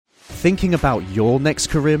thinking about your next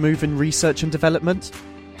career move in research and development?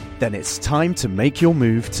 Then it's time to make your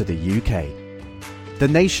move to the UK. The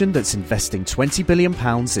nation that's investing £20 billion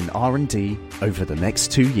in R&D over the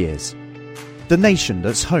next 2 years. The nation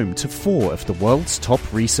that's home to 4 of the world's top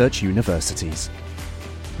research universities.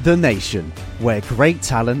 The nation where great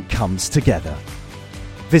talent comes together.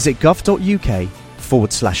 Visit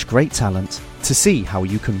gov.uk/great talent to see how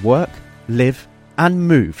you can work, live and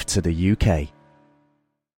move to the UK.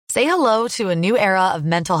 Say hello to a new era of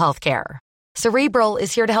mental health care. Cerebral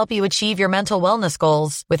is here to help you achieve your mental wellness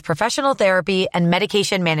goals with professional therapy and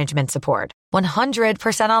medication management support.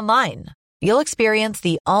 100% online. You'll experience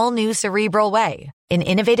the all-new Cerebral Way, an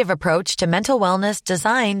innovative approach to mental wellness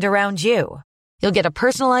designed around you. You'll get a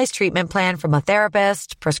personalized treatment plan from a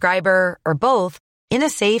therapist, prescriber, or both in a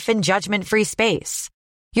safe and judgment-free space.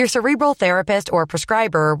 Your Cerebral therapist or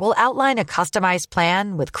prescriber will outline a customized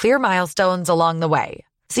plan with clear milestones along the way,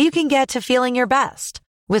 so you can get to feeling your best.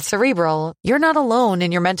 With Cerebral, you're not alone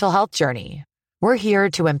in your mental health journey. We're here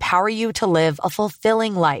to empower you to live a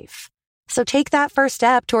fulfilling life. So take that first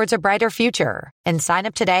step towards a brighter future and sign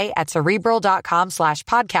up today at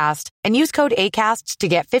Cerebral.com/podcast and use code ACAST to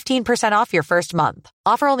get 15% off your first month.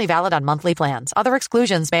 Offer only valid on monthly plans. Other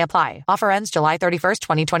exclusions may apply. Offer ends July 31st,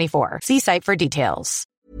 2024. See site for details.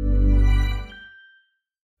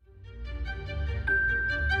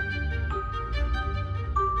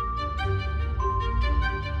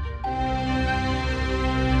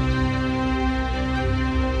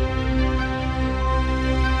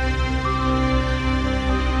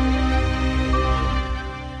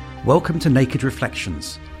 Welcome to Naked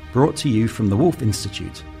Reflections, brought to you from the Woolf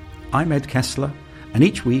Institute. I'm Ed Kessler, and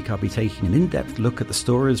each week I'll be taking an in-depth look at the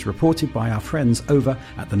stories reported by our friends over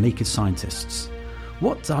at The Naked Scientists.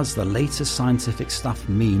 What does the latest scientific stuff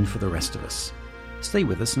mean for the rest of us? Stay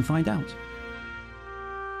with us and find out.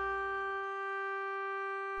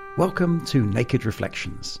 Welcome to Naked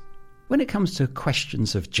Reflections. When it comes to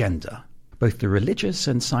questions of gender, both the religious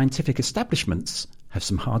and scientific establishments have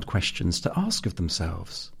some hard questions to ask of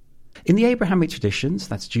themselves. In the Abrahamic traditions,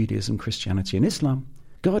 that's Judaism, Christianity and Islam,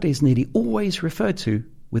 God is nearly always referred to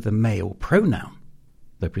with a male pronoun,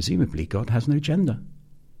 though presumably God has no gender.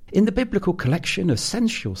 In the biblical collection of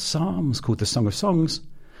sensual psalms called the Song of Songs,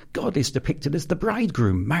 God is depicted as the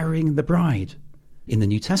bridegroom marrying the bride. In the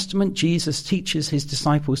New Testament, Jesus teaches his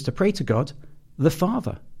disciples to pray to God, the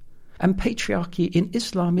Father. And patriarchy in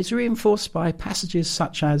Islam is reinforced by passages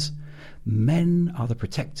such as, men are the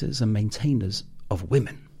protectors and maintainers of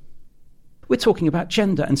women. We're talking about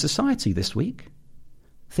gender and society this week.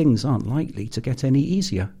 Things aren't likely to get any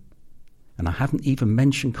easier. And I haven't even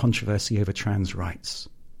mentioned controversy over trans rights.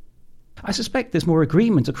 I suspect there's more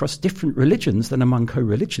agreement across different religions than among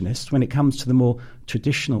co-religionists when it comes to the more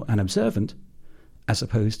traditional and observant, as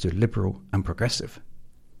opposed to liberal and progressive.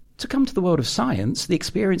 To come to the world of science, the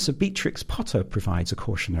experience of Beatrix Potter provides a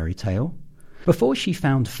cautionary tale. Before she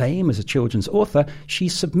found fame as a children's author, she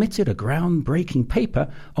submitted a groundbreaking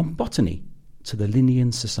paper on botany to the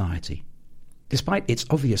Linnean Society. Despite its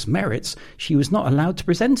obvious merits, she was not allowed to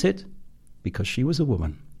present it because she was a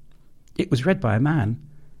woman. It was read by a man,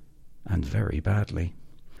 and very badly.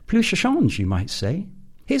 Plus ça change, you might say.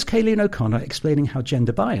 Here's Cailín O'Connor explaining how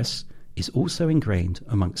gender bias is also ingrained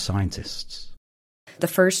amongst scientists. The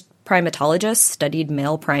first primatologists studied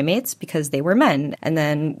male primates because they were men. And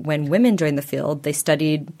then when women joined the field, they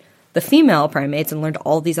studied the female primates and learned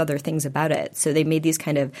all these other things about it. So they made these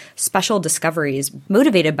kind of special discoveries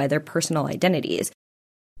motivated by their personal identities.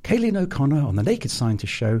 Cailín O'Connor on the Naked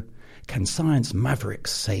Scientist show, Can Science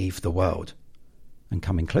Mavericks Save the World? And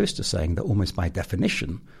coming close to saying that almost by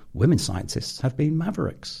definition, women scientists have been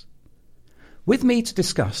mavericks. With me to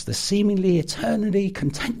discuss the seemingly eternally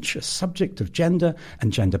contentious subject of gender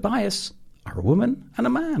and gender bias are a woman and a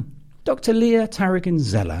man. Dr. Leah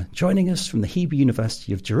Tarragon-Zeller, joining us from the Hebrew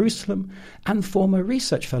University of Jerusalem and former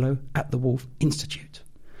research fellow at the Woolf Institute.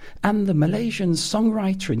 And the Malaysian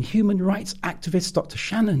songwriter and human rights activist Dr.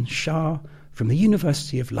 Shannon Shah from the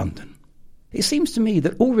University of London. It seems to me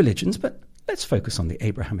that all religions, but let's focus on the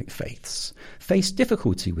Abrahamic faiths, face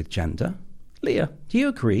difficulty with gender. Leah, do you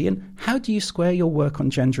agree? And how do you square your work on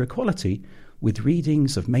gender equality with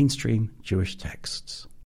readings of mainstream Jewish texts?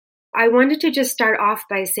 I wanted to just start off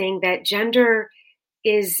by saying that gender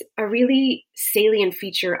is a really salient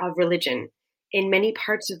feature of religion. In many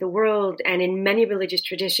parts of the world and in many religious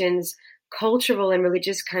traditions, cultural and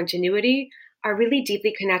religious continuity are really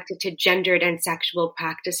deeply connected to gendered and sexual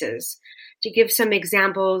practices. To give some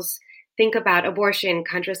examples, think about abortion,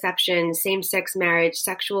 contraception, same-sex marriage,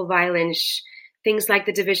 sexual violence, things like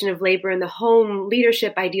the division of labor in the home,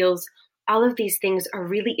 leadership ideals all of these things are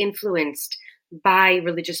really influenced by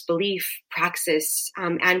religious belief, praxis,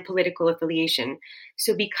 and political affiliation.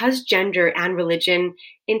 So because gender and religion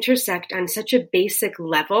intersect on such a basic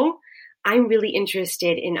level, I'm really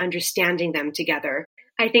interested in understanding them together.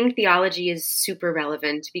 I think theology is super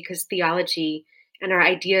relevant because theology and our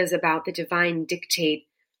ideas about the divine dictate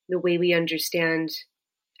the way we understand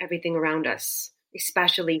everything around us,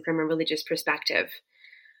 especially from a religious perspective.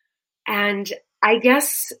 And I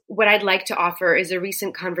guess what I'd like to offer is a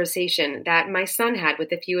recent conversation that my son had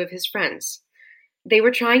with a few of his friends. They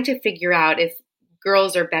were trying to figure out if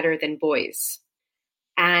girls are better than boys.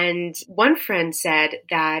 And one friend said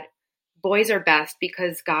that boys are best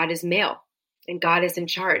because God is male and God is in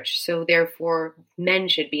charge. So therefore, men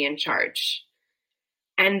should be in charge.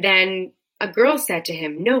 And then a girl said to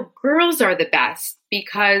him, no, girls are the best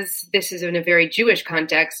because this is in a very Jewish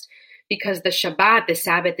context, because the Shabbat, the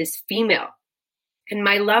Sabbath, is female. And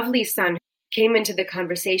my lovely son came into the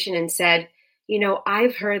conversation and said,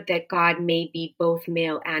 I've heard that God may be both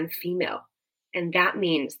male and female, and that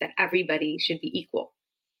means that everybody should be equal.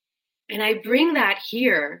 And I bring that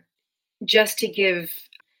here just to give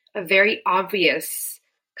a very obvious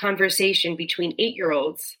conversation between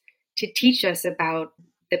 8-year-olds to teach us about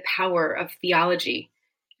the power of theology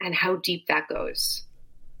and how deep that goes.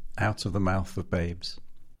 Out of the mouth of babes.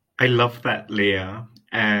 I love that, Leah.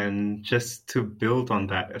 And just to build on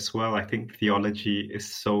that as well, I think theology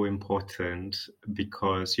is so important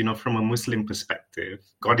because, from a Muslim perspective,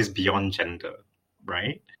 God is beyond gender,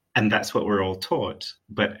 right? And that's what we're all taught.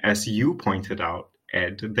 But as you pointed out,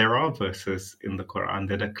 Ed, there are verses in the Quran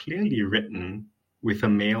that are clearly written with a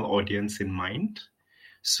male audience in mind.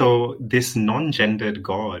 So this non-gendered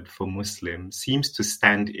God for Muslims seems to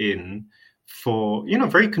stand in for,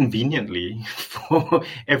 very conveniently, for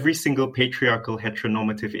every single patriarchal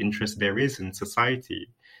heteronormative interest there is in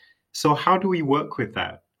society. So how do we work with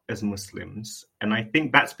that as Muslims? And I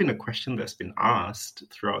think that's been a question that's been asked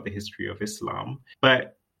throughout the history of Islam,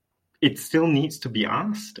 but it still needs to be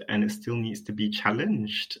asked and it still needs to be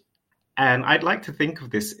challenged. And I'd like to think of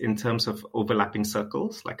this in terms of overlapping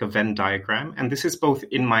circles, like a Venn diagram. And this is both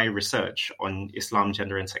in my research on Islam,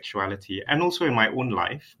 gender and sexuality, and also in my own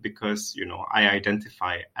life, because, I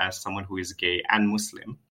identify as someone who is gay and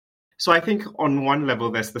Muslim. So I think on one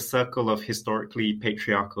level, there's the circle of historically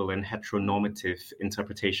patriarchal and heteronormative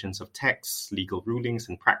interpretations of texts, legal rulings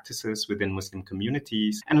and practices within Muslim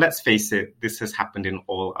communities. And let's face it, this has happened in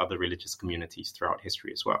all other religious communities throughout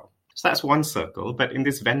history as well. So that's one circle. But in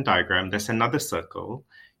this Venn diagram, there's another circle,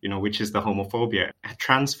 which is the homophobia,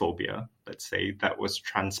 transphobia, let's say, that was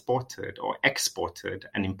transported or exported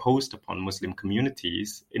and imposed upon Muslim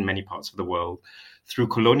communities in many parts of the world through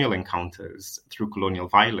colonial encounters, through colonial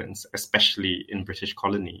violence, especially in British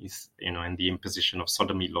colonies, and the imposition of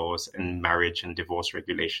sodomy laws and marriage and divorce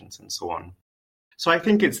regulations and so on. So I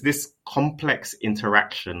think it's this complex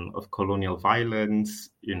interaction of colonial violence,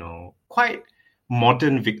 quite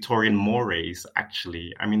modern Victorian mores,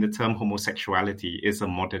 actually. I mean, the term homosexuality is a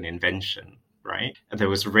modern invention, right? There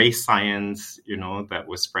was race science, that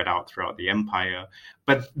was spread out throughout the empire.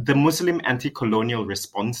 But the Muslim anti-colonial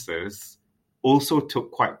responses also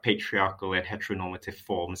took quite patriarchal and heteronormative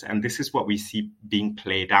forms. And this is what we see being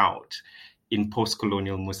played out in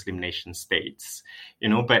post-colonial Muslim nation states,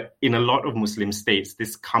 but in a lot of Muslim states,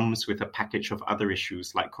 this comes with a package of other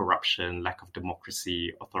issues like corruption, lack of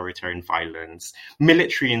democracy, authoritarian violence,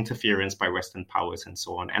 military interference by Western powers, and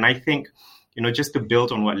so on. And I think, just to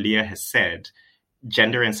build on what Leah has said,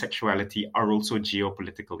 gender and sexuality are also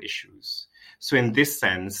geopolitical issues. So in this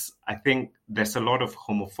sense, I think there's a lot of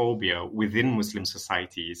homophobia within Muslim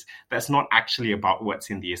societies that's not actually about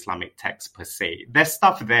what's in the Islamic text per se. There's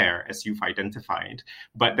stuff there, as you've identified,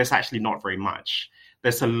 but there's actually not very much.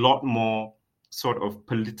 There's a lot more sort of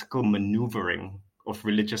political maneuvering of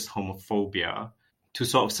religious homophobia to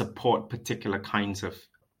sort of support particular kinds of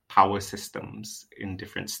power systems in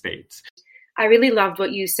different states. I really loved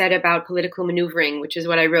what you said about political maneuvering, which is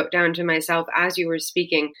what I wrote down to myself as you were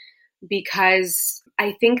speaking, because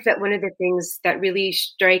I think that one of the things that really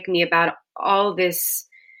strike me about all this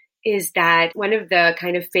is that one of the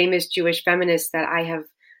kind of famous Jewish feminists that I have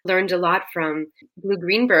learned a lot from, Blue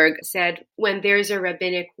Greenberg, said, when there's a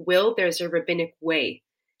rabbinic will, there's a rabbinic way.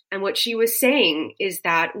 And what she was saying is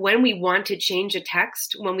that when we want to change a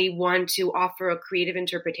text, when we want to offer a creative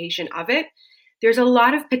interpretation of it, there's a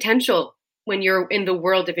lot of potential when you're in the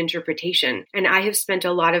world of interpretation. And I have spent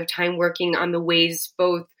a lot of time working on the ways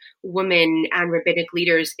both women and rabbinic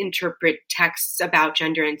leaders interpret texts about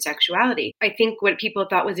gender and sexuality. I think what people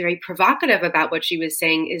thought was very provocative about what she was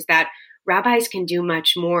saying is that rabbis can do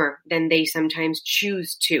much more than they sometimes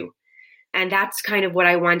choose to. And that's kind of what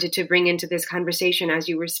I wanted to bring into this conversation as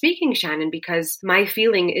you were speaking, Shannon, because my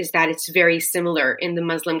feeling is that it's very similar in the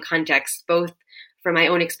Muslim context, both from my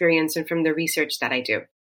own experience and from the research that I do.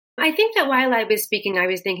 I think that while I was speaking, I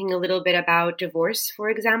was thinking a little bit about divorce, for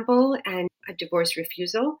example, and a divorce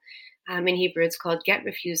refusal. In Hebrew, it's called get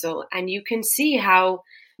refusal. And you can see how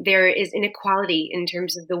there is inequality in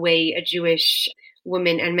terms of the way a Jewish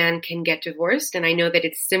woman and man can get divorced. And I know that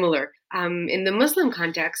it's similar in the Muslim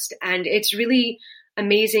context. And it's really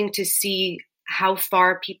amazing to see how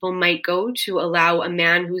far people might go to allow a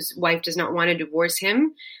man whose wife does not want to divorce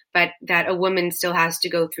him, but that a woman still has to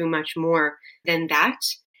go through much more than that.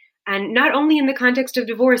 And not only in the context of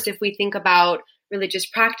divorce, if we think about religious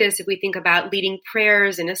practice, if we think about leading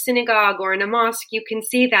prayers in a synagogue or in a mosque, you can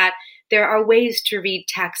see that there are ways to read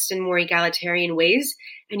text in more egalitarian ways,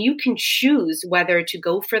 and you can choose whether to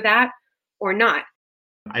go for that or not.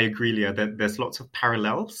 I agree, Leah, that there's lots of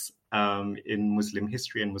parallels in Muslim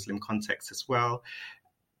history and Muslim context as well.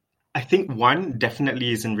 I think one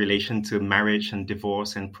definitely is in relation to marriage and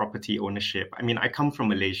divorce and property ownership. I mean, I come from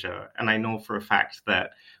Malaysia, and I know for a fact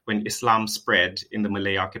that when Islam spread in the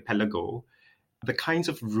Malay archipelago, the kinds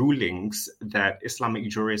of rulings that Islamic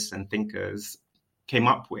jurists and thinkers came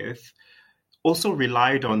up with also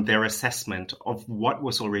relied on their assessment of what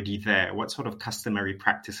was already there, what sort of customary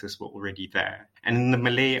practices were already there. And in the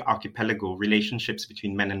Malay archipelago, relationships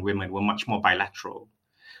between men and women were much more bilateral.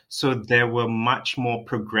 So there were much more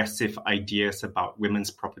progressive ideas about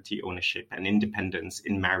women's property ownership and independence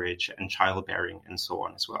in marriage and childbearing and so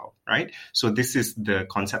on as well, right? So this is the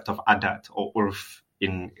concept of adat or urf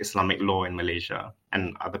in Islamic law in Malaysia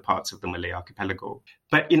and other parts of the Malay archipelago.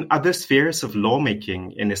 But in other spheres of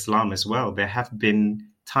lawmaking in Islam as well, there have been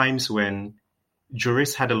times when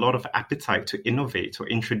jurists had a lot of appetite to innovate or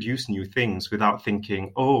introduce new things without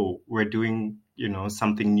thinking, oh, we're doing,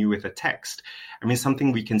 something new with a text. I mean,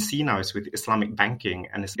 something we can see now is with Islamic banking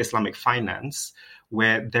and Islamic finance,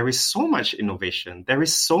 where there is so much innovation. There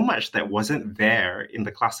is so much that wasn't there in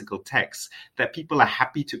the classical text that people are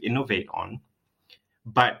happy to innovate on.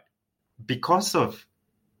 But because of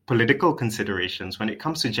political considerations, when it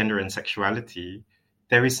comes to gender and sexuality,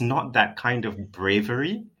 there is not that kind of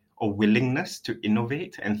bravery or willingness to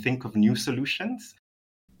innovate and think of new solutions.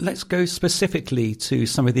 Let's go specifically to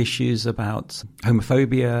some of the issues about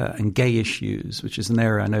homophobia and gay issues, which is an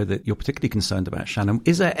area I know that you're particularly concerned about, Shannon.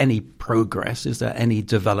 Is there any progress? Is there any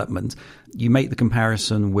development? You make the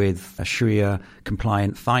comparison with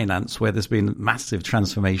Sharia-compliant finance, where there's been massive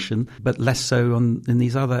transformation, but less so in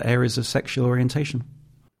these other areas of sexual orientation.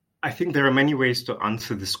 I think there are many ways to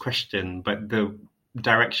answer this question, but the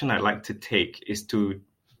direction I'd like to take is to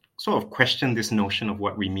sort of question this notion of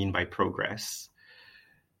what we mean by progress.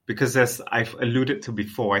 Because as I've alluded to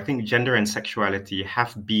before, I think gender and sexuality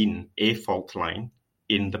have been a fault line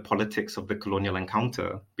in the politics of the colonial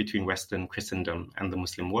encounter between Western Christendom and the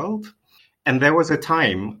Muslim world. And there was a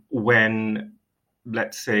time when,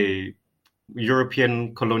 let's say,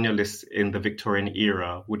 European colonialists in the Victorian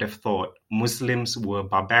era would have thought Muslims were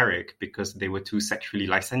barbaric because they were too sexually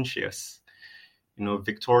licentious.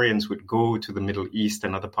 Victorians would go to the Middle East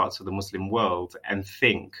and other parts of the Muslim world and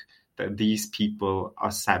think that these people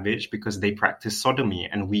are savage because they practice sodomy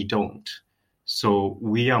and we don't. So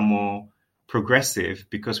we are more progressive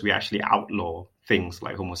because we actually outlaw things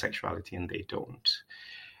like homosexuality and they don't.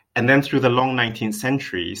 And then through the long 19th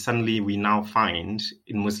century, suddenly we now find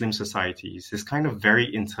in Muslim societies this kind of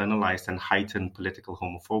very internalized and heightened political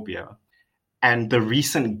homophobia. And the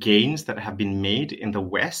recent gains that have been made in the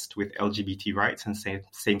West with LGBT rights and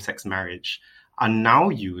same-sex marriage are now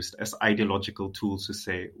used as ideological tools to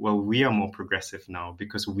say, well, we are more progressive now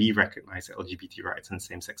because we recognize LGBT rights and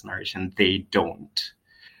same-sex marriage and they don't.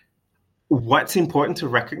 What's important to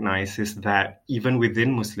recognize is that even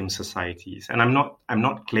within Muslim societies, and I'm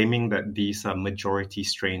not claiming that these are majority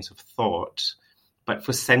strains of thought, but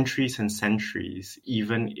for centuries and centuries,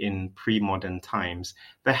 even in pre-modern times,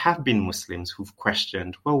 there have been Muslims who've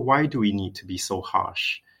questioned, well, why do we need to be so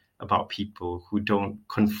harsh about people who don't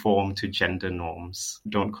conform to gender norms,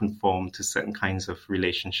 don't conform to certain kinds of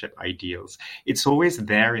relationship ideals? It's always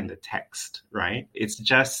there in the text, right? It's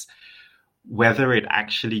just whether it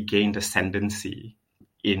actually gained ascendancy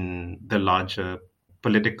in the larger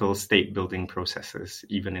political state-building processes,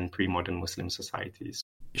 even in pre-modern Muslim societies.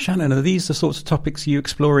 Shannon, are these the sorts of topics you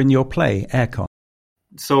explore in your play, Aircon?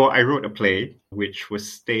 So I wrote a play which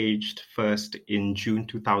was staged first in June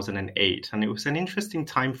 2008. And it was an interesting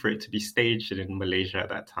time for it to be staged in Malaysia at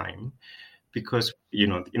that time. Because,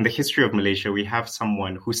 in the history of Malaysia, we have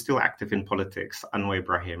someone who's still active in politics, Anwar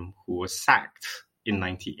Ibrahim, who was sacked in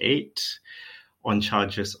 98 on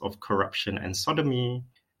charges of corruption and sodomy,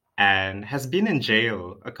 and has been in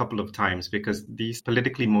jail a couple of times because these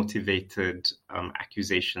politically motivated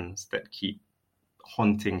accusations that keep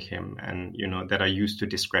haunting him and, that are used to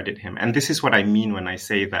discredit him. And this is what I mean when I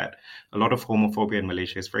say that a lot of homophobia in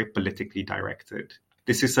Malaysia is very politically directed.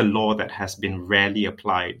 This is a law that has been rarely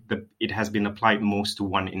applied. It has been applied most to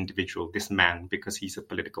one individual, this man, because he's a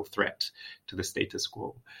political threat to the status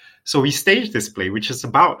quo. So we staged this play, which is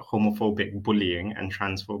about homophobic bullying and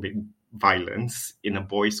transphobic violence in a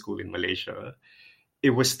boys' school in Malaysia. It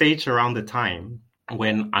was staged around the time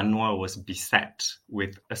when Anwar was beset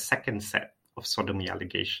with a second set of sodomy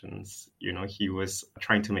allegations. He was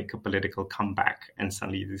trying to make a political comeback, and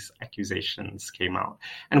suddenly these accusations came out.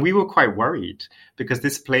 And we were quite worried because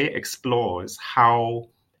this play explores how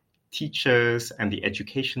teachers and the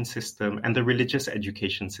education system and the religious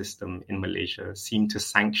education system in Malaysia seem to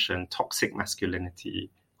sanction toxic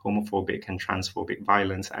masculinity, homophobic and transphobic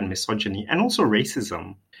violence and misogyny, and also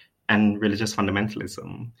racism and religious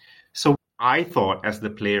fundamentalism. So I thought, as the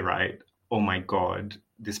playwright, oh my God,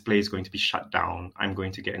 this play is going to be shut down. I'm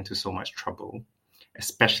going to get into so much trouble,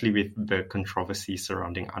 especially with the controversy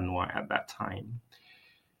surrounding Anwar at that time.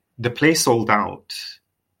 The play sold out.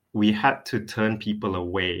 We had to turn people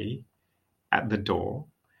away at the door.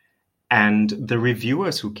 And the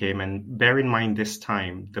reviewers who came, and bear in mind this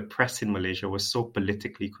time, the press in Malaysia was so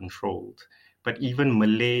politically controlled. But even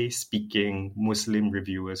Malay-speaking Muslim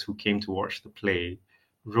reviewers who came to watch the play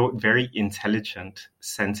wrote very intelligent,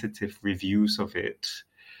 sensitive reviews of it,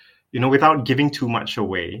 without giving too much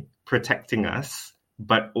away, protecting us,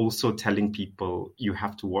 but also telling people, you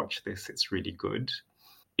have to watch this, it's really good.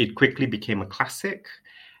 It quickly became a classic,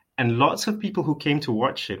 and lots of people who came to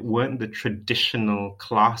watch it weren't the traditional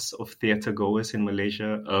class of theatre goers in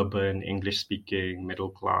Malaysia, urban, English-speaking, middle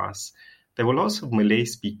class. There were lots of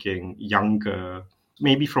Malay-speaking, younger,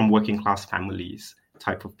 maybe from working-class families,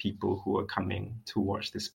 type of people who were coming to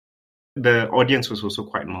watch this. The audience was also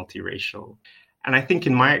quite multiracial. And I think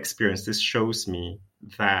in my experience, this shows me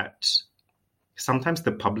that sometimes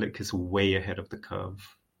the public is way ahead of the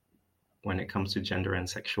curve when it comes to gender and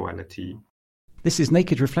sexuality. This is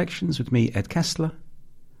Naked Reflections with me, Ed Kessler.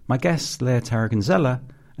 My guests, Leah Taraganzella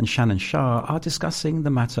and Shannon Shah, are discussing the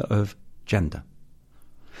matter of gender.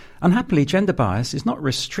 Unhappily, gender bias is not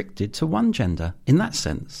restricted to one gender. In that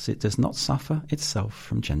sense, it does not suffer itself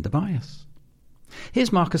from gender bias.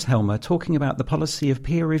 Here's Marcus Helmer talking about the policy of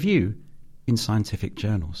peer review in scientific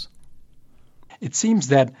journals. It seems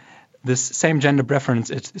that this same gender preference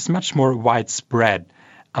is much more widespread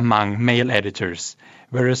among male editors,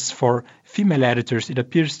 whereas for female editors it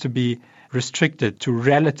appears to be restricted to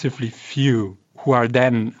relatively few who are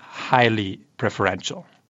then highly preferential.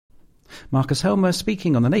 Marcus Helmer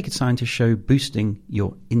speaking on the Naked Scientist show, Boosting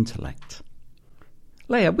Your Intellect.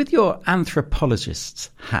 Leah, with your anthropologist's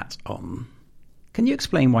hat on, can you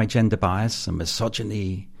explain why gender bias and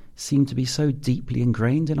misogyny seem to be so deeply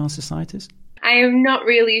ingrained in our societies? I am not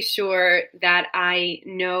really sure that I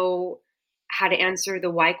know how to answer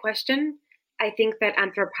the why question. I think that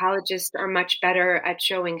anthropologists are much better at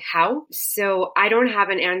showing how. So I don't have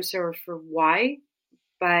an answer for why,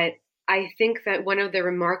 but I think that one of the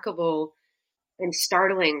remarkable and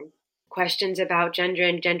startling questions about gender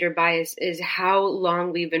and gender bias is how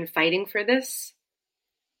long we've been fighting for this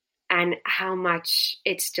and how much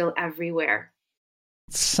it's still everywhere.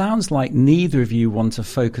 It sounds like neither of you want to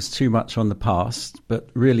focus too much on the past, but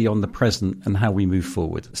really on the present and how we move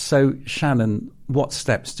forward. So, Shannon, what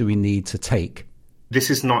steps do we need to take? This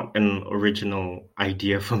is not an original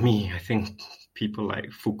idea for me. I think people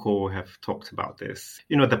like Foucault have talked about this.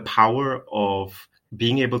 The power of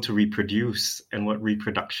being able to reproduce and what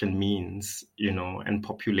reproduction means, and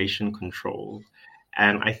population control.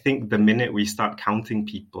 And I think the minute we start counting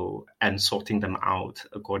people and sorting them out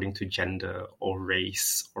according to gender or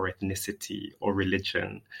race or ethnicity or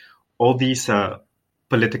religion, all these are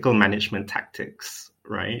political management tactics,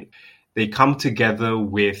 right? They come together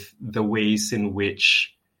with the ways in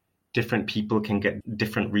which different people can get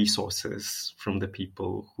different resources from the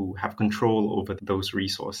people who have control over those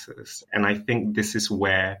resources. And I think this is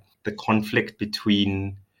where the conflict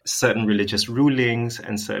between certain religious rulings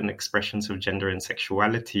and certain expressions of gender and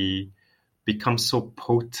sexuality become so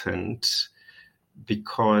potent,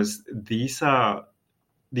 because these are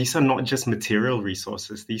not just material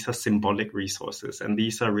resources, these are symbolic resources, and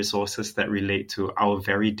these are resources that relate to our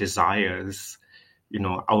very desires,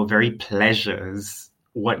 our very pleasures,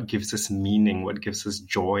 what gives us meaning, what gives us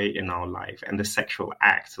joy in our life. And the sexual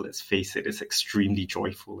act, let's face it, is extremely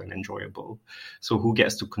joyful and enjoyable. So who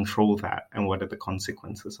gets to control that, and what are the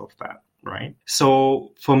consequences of that, right?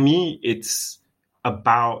 So for me, it's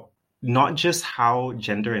about not just how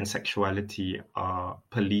gender and sexuality are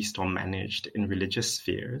policed or managed in religious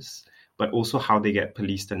spheres, but also how they get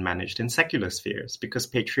policed and managed in secular spheres, because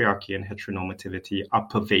patriarchy and heteronormativity are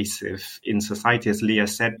pervasive in society. As Leah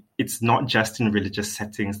said, it's not just in religious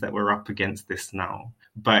settings that we're up against this now.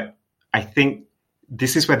 But I think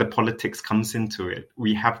this is where the politics comes into it.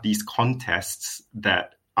 We have these contests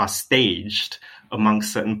that are staged among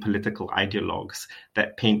certain political ideologues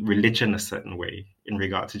that paint religion a certain way in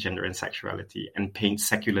regard to gender and sexuality, and paint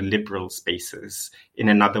secular liberal spaces in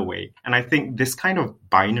another way. And I think this kind of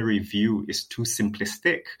binary view is too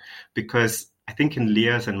simplistic, because I think in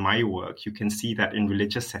Leah's and my work, you can see that in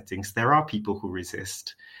religious settings, there are people who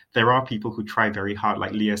resist. There are people who try very hard,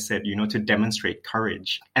 like Leah said, to demonstrate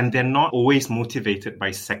courage. And they're not always motivated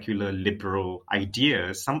by secular liberal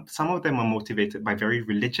ideas. Some of them are motivated by very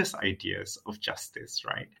religious ideas of justice,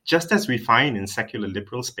 right? Just as we find in secular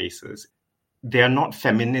liberal spaces, they are not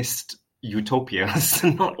feminist utopias.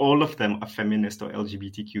 Not all of them are feminist or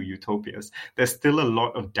LGBTQ utopias. There's still a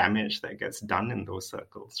lot of damage that gets done in those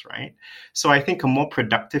circles, right? So I think a more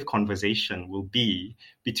productive conversation will be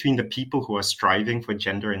between the people who are striving for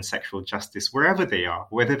gender and sexual justice, wherever they are,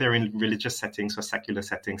 whether they're in religious settings or secular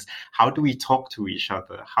settings. How do we talk to each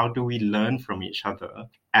other? How do we learn from each other?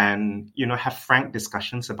 And, have frank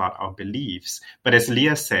discussions about our beliefs. But as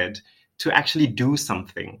Leah said, to actually do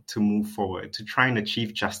something to move forward, to try and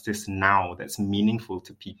achieve justice now that's meaningful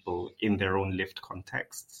to people in their own lived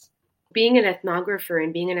contexts. Being an ethnographer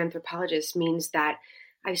and being an anthropologist means that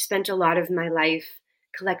I've spent a lot of my life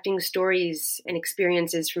collecting stories and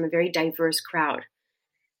experiences from a very diverse crowd.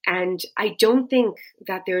 And I don't think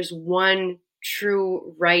that there's one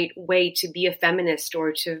true right way to be a feminist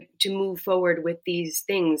or to move forward with these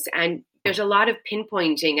things. And there's a lot of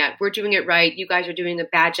pinpointing at, we're doing it right, you guys are doing a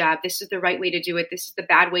bad job, this is the right way to do it, this is the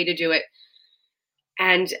bad way to do it.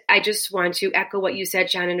 And I just want to echo what you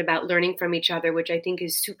said, Shannon, about learning from each other, which I think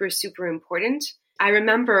is super, super important. I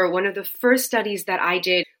remember one of the first studies that I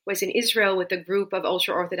did was in Israel with a group of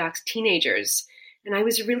ultra-Orthodox teenagers. And I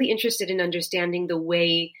was really interested in understanding the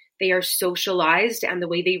way they are socialized and the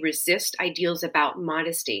way they resist ideals about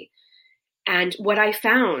modesty. And what I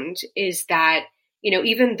found is that,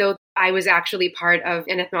 even though I was actually part of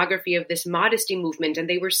an ethnography of this modesty movement, and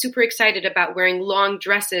they were super excited about wearing long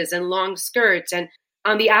dresses and long skirts. And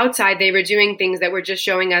on the outside, they were doing things that were just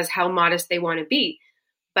showing us how modest they want to be.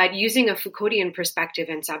 But using a Foucauldian perspective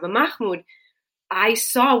in Saba Mahmoud, I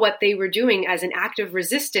saw what they were doing as an act of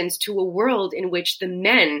resistance to a world in which the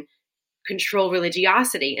men control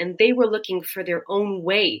religiosity. And they were looking for their own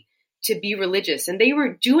way to be religious. And they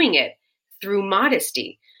were doing it through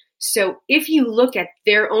modesty. So if you look at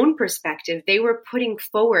their own perspective, they were putting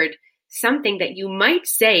forward something that you might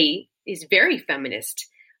say is very feminist,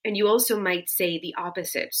 and you also might say the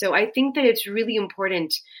opposite. So I think that it's really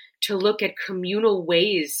important to look at communal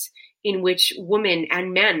ways in which women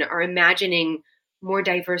and men are imagining more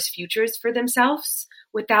diverse futures for themselves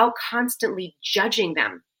without constantly judging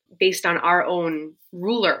them based on our own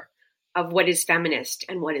ruler of what is feminist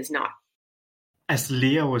and what is not. As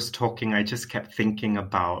Leah was talking, I just kept thinking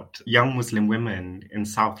about young Muslim women in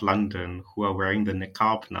South London who are wearing the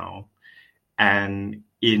niqab now. And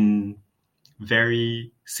in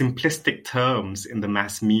very simplistic terms in the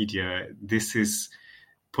mass media, this is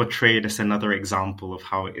portrayed as another example of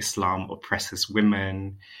how Islam oppresses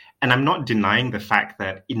women. And I'm not denying the fact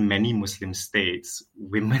that in many Muslim states,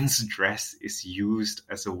 women's dress is used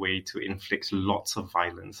as a way to inflict lots of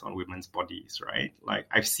violence on women's bodies, right? Like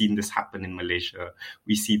I've seen this happen in Malaysia.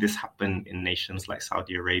 We see this happen in nations like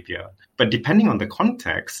Saudi Arabia. But depending on the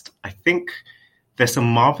context, I think there's a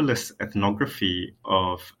marvelous ethnography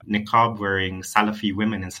of niqab-wearing Salafi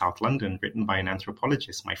women in South London written by an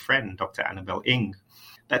anthropologist, my friend, Dr. Annabelle Ng,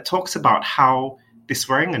 that talks about how this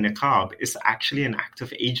wearing a niqab is actually an act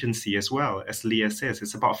of agency as well. As Leah says,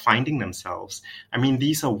 it's about finding themselves. I mean,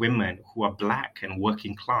 these are women who are Black and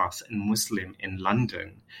working class and Muslim in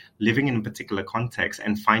London, living in a particular context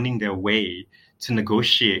and finding their way to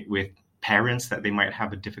negotiate with parents that they might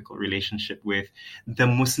have a difficult relationship with, the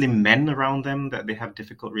Muslim men around them that they have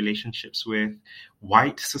difficult relationships with,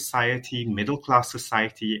 white society, middle-class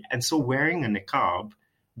society. And so wearing a niqab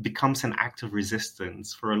becomes an act of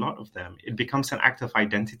resistance for a lot of them. It becomes an act of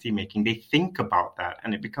identity making. They think about that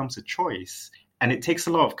and it becomes a choice. And it takes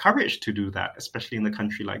a lot of courage to do that, especially in a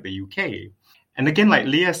country like the UK. And again, like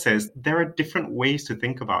Leah says, there are different ways to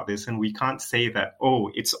think about this. And we can't say that,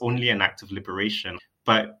 it's only an act of liberation.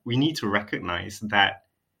 But we need to recognize that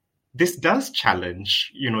this does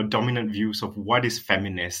challenge, dominant views of what is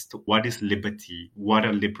feminist, what is liberty, what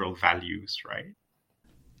are liberal values, right?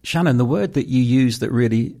 Shannon, the word that you used that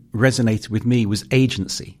really resonated with me was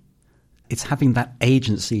agency. It's having that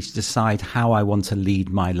agency to decide how I want to lead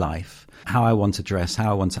my life, how I want to dress, how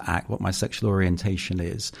I want to act, what my sexual orientation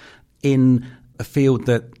is, in a field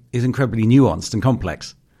that is incredibly nuanced and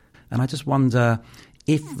complex. And I just wonder,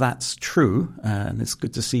 if that's true, and it's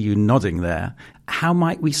good to see you nodding there, how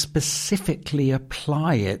might we specifically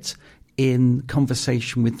apply it in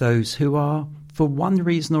conversation with those who are, for one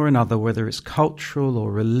reason or another, whether it's cultural or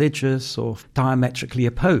religious or diametrically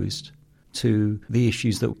opposed to the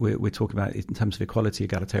issues that we're talking about in terms of equality,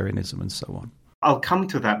 egalitarianism, and so on? I'll come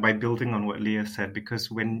to that by building on what Leah said, because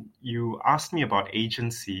when you asked me about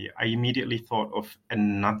agency, I immediately thought of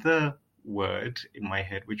another word in my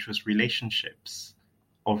head, which was relationships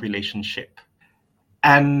or relationship.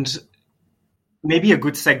 And maybe a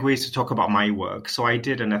good segue is to talk about my work. So I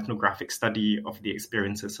did an ethnographic study of the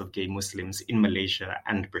experiences of gay Muslims in Malaysia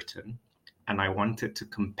and Britain. And I wanted to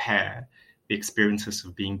compare the experiences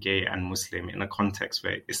of being gay and Muslim in a context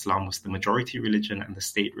where Islam was the majority religion and the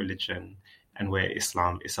state religion, and where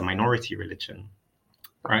Islam is a minority religion,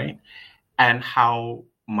 right? And how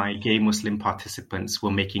my gay Muslim participants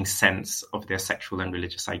were making sense of their sexual and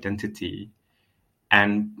religious identity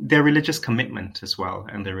and their religious commitment as well,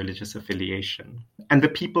 and their religious affiliation. And the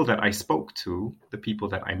people that I spoke to, the people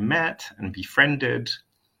that I met and befriended,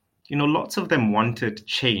 lots of them wanted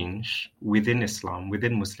change within Islam,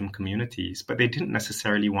 within Muslim communities, but they didn't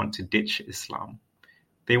necessarily want to ditch Islam.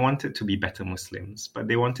 They wanted to be better Muslims, but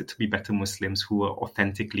they wanted to be better Muslims who were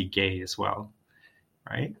authentically gay as well,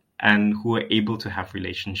 right? And who were able to have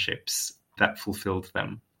relationships that fulfilled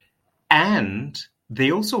them. And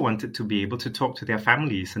they also wanted to be able to talk to their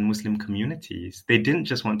families and Muslim communities. They didn't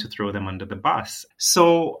just want to throw them under the bus.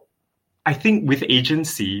 So I think with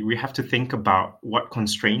agency, we have to think about what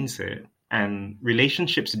constrains it. And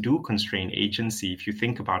relationships do constrain agency if you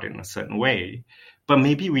think about it in a certain way. But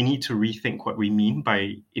maybe we need to rethink what we mean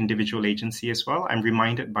by individual agency as well. I'm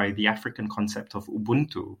reminded by the African concept of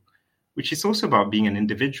Ubuntu, which is also about being an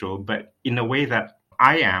individual, but in a way that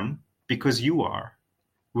I am because you are.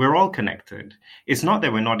 We're all connected. It's not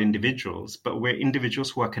that we're not individuals, but we're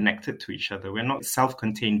individuals who are connected to each other. We're not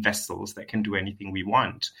self-contained vessels that can do anything we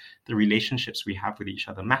want. The relationships we have with each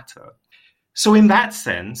other matter. So in that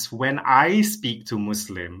sense, when I speak to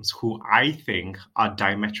Muslims who I think are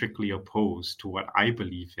diametrically opposed to what I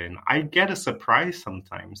believe in, I get a surprise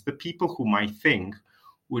sometimes. The people whom I think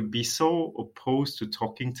would be so opposed to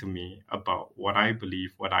talking to me about what I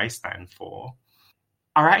believe, what I stand for,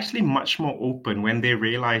 are actually much more open when they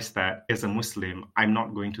realize that as a Muslim, I'm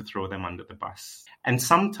not going to throw them under the bus. And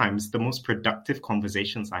sometimes the most productive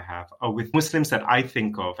conversations I have are with Muslims that I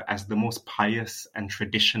think of as the most pious and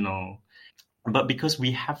traditional. But because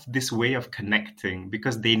we have this way of connecting,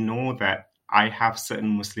 because they know that I have certain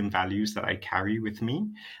Muslim values that I carry with me,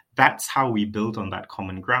 that's how we build on that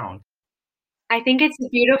common ground. I think it's a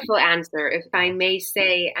beautiful answer, if I may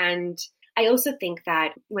say. And I also think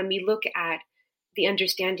that when we look at the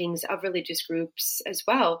understandings of religious groups as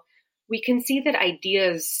well, we can see that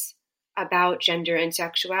ideas about gender and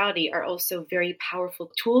sexuality are also very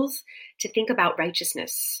powerful tools to think about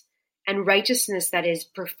righteousness, and righteousness that is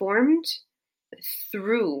performed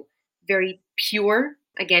through very pure,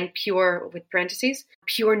 again, pure with parentheses,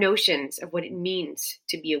 pure notions of what it means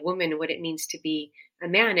to be a woman, what it means to be a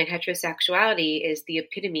man. And heterosexuality is the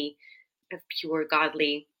epitome of pure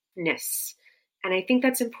godliness. And I think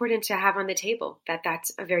that's important to have on the table,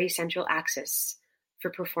 that's a very central axis for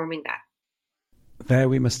performing that. There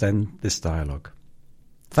we must end this dialogue.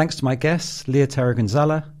 Thanks to my guests, Leah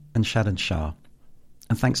Teragonzala and Shannon Shah.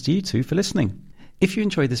 And thanks to you two for listening. If you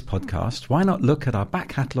enjoy this podcast, why not look at our back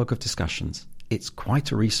catalogue of discussions? It's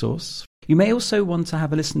quite a resource. You may also want to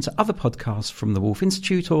have a listen to other podcasts from the Woolf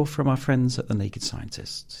Institute or from our friends at the Naked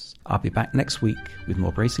Scientists. I'll be back next week with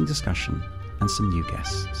more bracing discussion and some new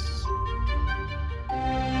guests.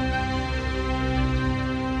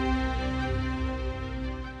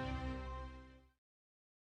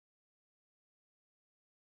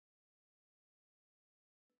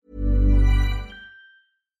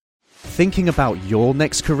 Thinking about your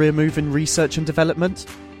next career move in research and development?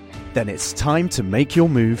 Then it's time to make your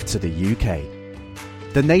move to the UK.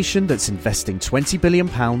 The nation that's investing £20 billion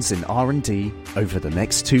in R&D over the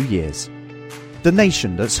next 2 years. The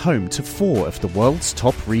nation that's home to 4 of the world's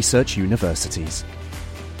top research universities.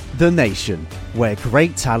 The nation where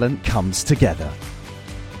great talent comes together.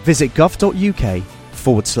 Visit gov.uk/great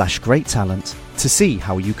talent to see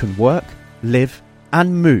how you can work, live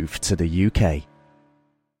and move to the UK.